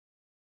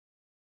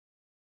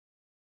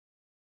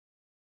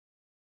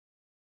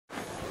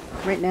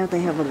Right now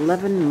they have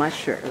 11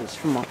 mushers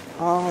from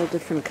all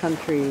different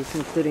countries,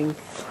 including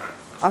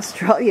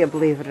Australia,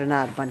 believe it or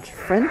not, a bunch of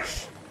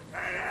French,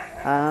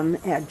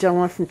 a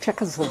gentleman from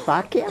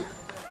Czechoslovakia.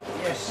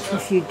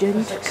 If you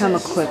didn't come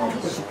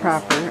equipped with the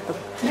proper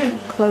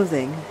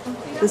clothing,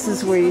 this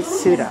is where you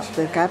suit up.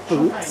 They've got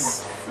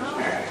boots,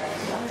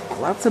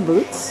 lots of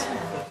boots,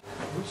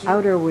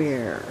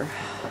 outerwear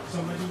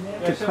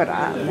to put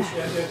on.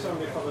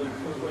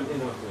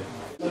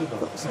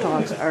 Those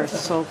dogs are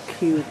so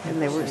cute,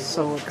 and they were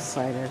so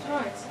excited.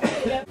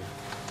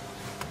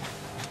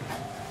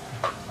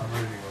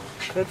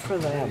 Good for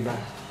them.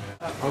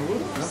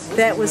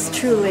 That was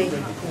truly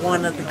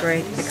one of the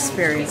great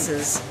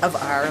experiences of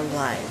our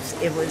lives.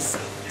 It was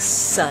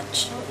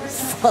such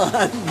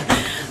fun.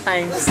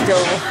 I'm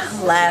still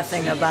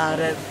laughing about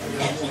it.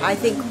 I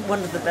think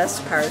one of the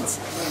best parts,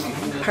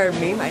 pardon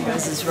me, my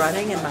nose is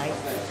running and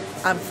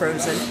I'm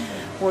frozen.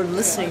 We're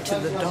listening to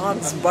the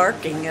dogs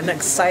barking and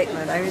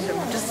excitement. I mean,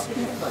 I'm just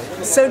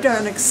so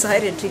darn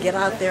excited to get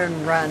out there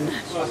and run.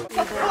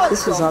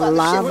 This was a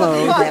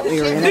lavabo that we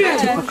were in, a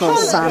typical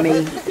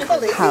Sami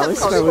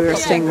house where we were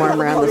staying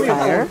warm around the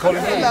fire.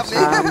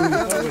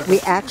 We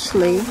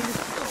actually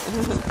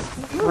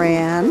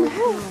ran.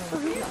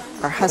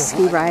 Our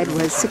husky ride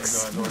was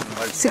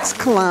six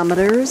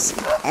kilometers,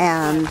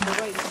 and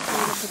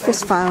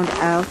just found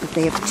out that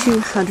they have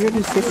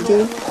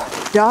 250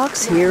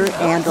 dogs here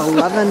and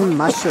 11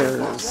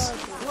 mushers.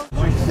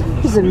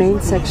 Here's the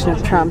main section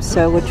of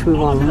Tromso, which we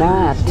will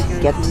not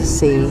get to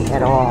see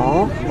at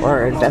all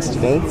or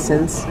investigate,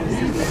 since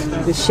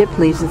the ship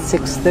leaves at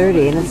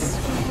 6:30, and it's,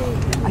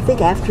 I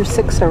think, after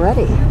 6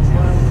 already.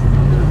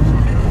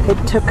 It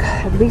took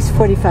at least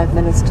 45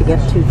 minutes to get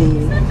to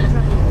the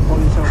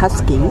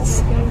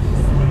huskies,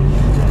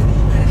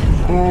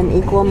 and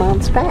equal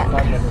amounts back.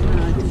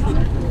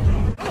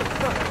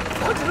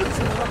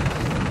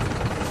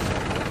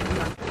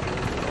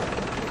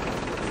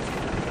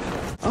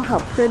 Oh, how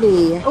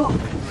pretty. Oh.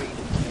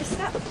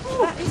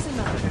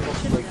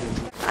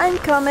 I'm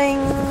coming.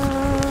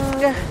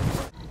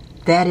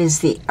 That is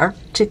the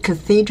Arctic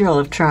Cathedral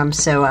of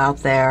Tromso out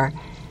there.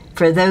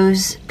 For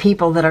those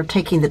people that are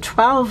taking the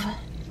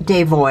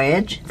 12-day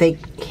voyage, they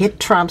hit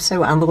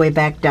Tromso on the way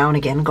back down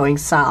again, going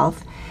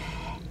south.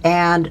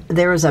 And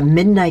there is a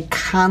midnight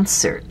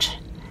concert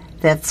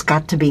that's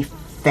got to be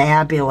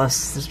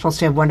fabulous. They're supposed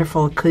to have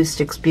wonderful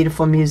acoustics,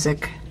 beautiful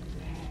music.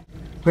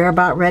 We're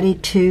about ready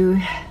to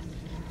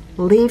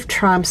leave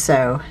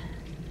Tromso.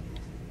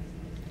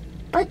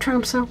 Bye,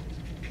 Tromso.